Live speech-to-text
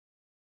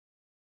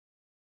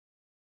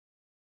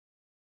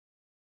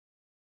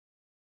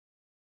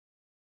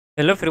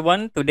Hello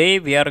everyone, today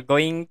we are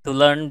going to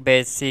learn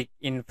basic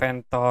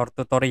inventor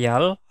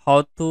tutorial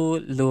how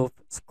to loop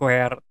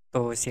square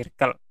to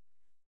circle.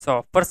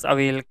 So first I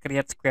will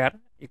create square.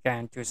 You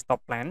can choose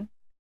top plan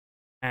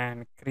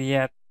and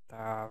create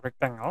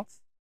rectangles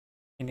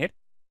in it.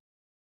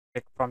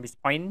 Click from this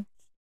point.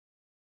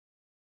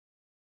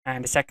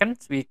 And the second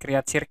we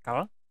create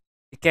circle.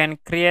 You can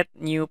create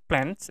new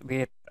plans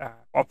with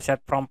offset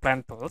from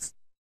plan tools.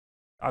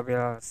 I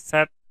will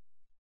set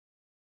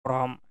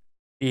from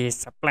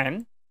this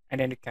plan and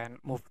then you can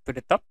move to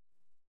the top.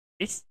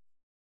 This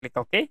click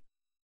OK.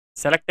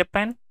 Select the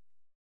plan,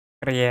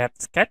 create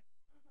sketch,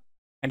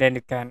 and then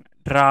you can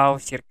draw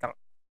circle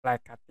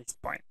like at this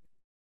point.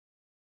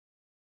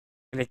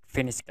 Click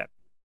finish sketch.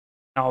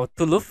 Now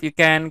to loop, you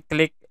can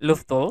click loop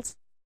tools,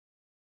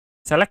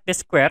 select the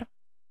square,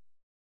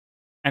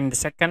 and the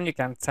second you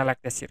can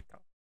select the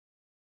circle.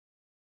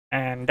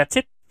 And that's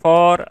it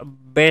for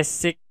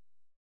basic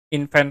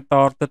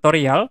inventor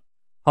tutorial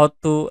how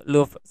to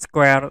loop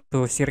square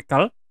to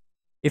circle.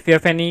 If you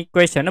have any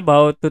question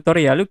about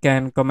tutorial, you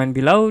can comment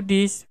below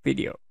this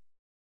video.